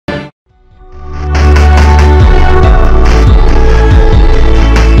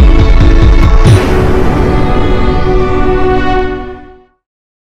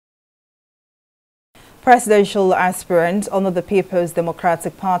Presidential aspirant under the People's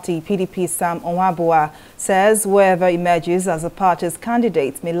Democratic Party, PDP Sam Ohuabunwa, says whoever emerges as the party's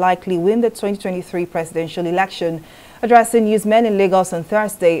candidate may likely win the 2023 presidential election. Addressing newsmen in Lagos on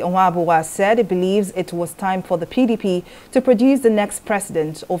Thursday, Ohuabunwa said he believes it was time for the PDP to produce the next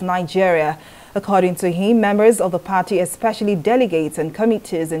president of Nigeria. According to him, members of the party, especially delegates and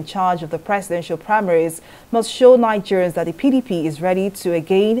committees in charge of the presidential primaries, must show Nigerians that the PDP is ready to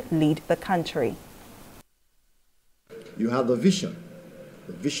again lead the country. You have the vision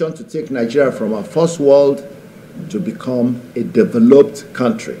to take Nigeria from a first world to become a developed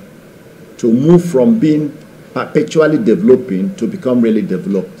country, to move from being perpetually developing to become really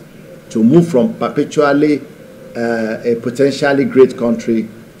developed, to move from perpetually a potentially great country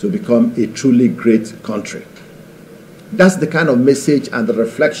to become a truly great country. That's the kind of message and the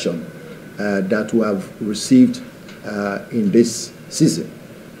reflection that we have received in this season.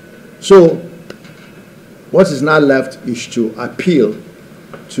 So, what is now left is to appeal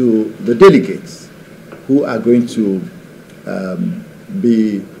to the delegates who are going to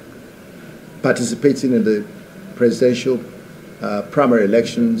be participating in the presidential primary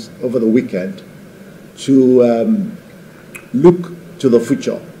elections over the weekend to look to the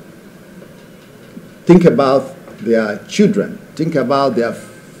future. Think about their children, think about their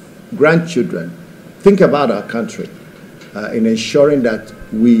grandchildren, think about our country in ensuring that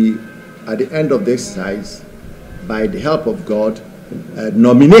we, at the end of the exercise, by the help of God,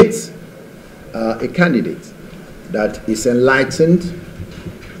 nominate a candidate that is enlightened,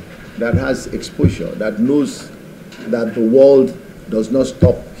 that has exposure, that knows that the world does not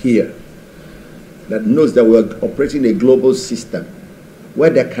stop here, that knows that we're operating a global system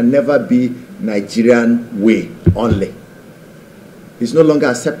where there can never be Nigerian way only. It's no longer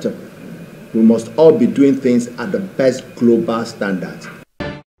acceptable. We must all be doing things at the best global standards.